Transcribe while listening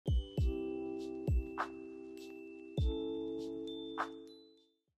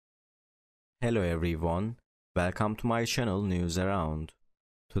Hello everyone, welcome to my channel News Around.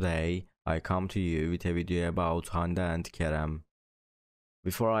 Today I come to you with a video about Hande and Kerem.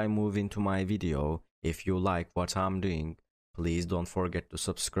 Before I move into my video, if you like what I'm doing, please don't forget to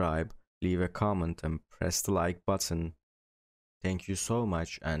subscribe, leave a comment and press the like button. Thank you so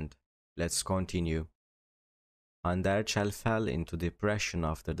much and let's continue. Hande Erçel fell into depression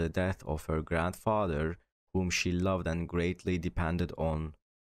after the death of her grandfather, whom she loved and greatly depended on.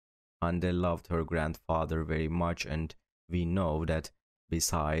 Hande loved her grandfather very much, and we know that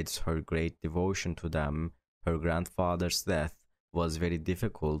besides her great devotion to them, her grandfather's death was very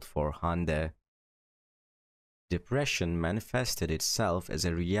difficult for Hande. Depression manifested itself as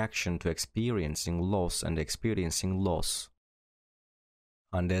a reaction to experiencing loss.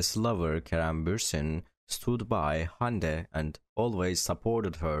 Hande's lover Kerem Bürsin stood by Hande and always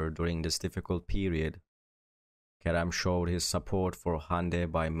supported her during this difficult period. Kerem showed his support for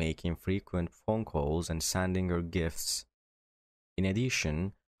Hande by making frequent phone calls and sending her gifts. In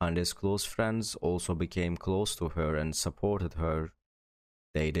addition, Hande's close friends also became close to her and supported her.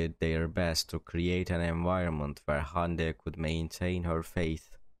 They did their best to create an environment where Hande could maintain her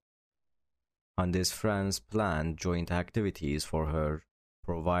faith. Hande's friends planned joint activities for her,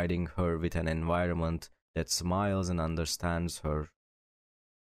 providing her with an environment that smiles and understands her.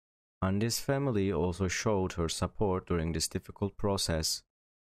 Hande's family also showed her support during this difficult process.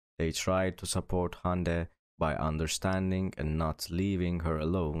 They tried to support Hande by understanding and not leaving her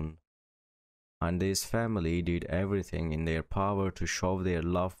alone. Hande's family did everything in their power to show their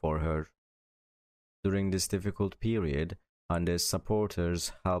love for her. During this difficult period, Hande's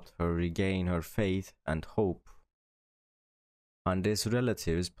supporters helped her regain her faith and hope. Hande's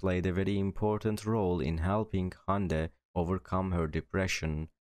relatives played a very important role in helping Hande overcome her depression,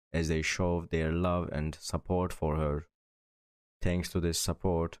 as they showed their love and support for her. Thanks to this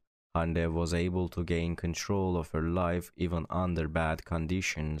support, Hande was able to gain control of her life even under bad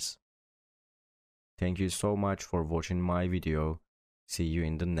conditions. Thank you so much for watching my video. See you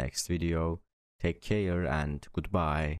in the next video. Take care and goodbye.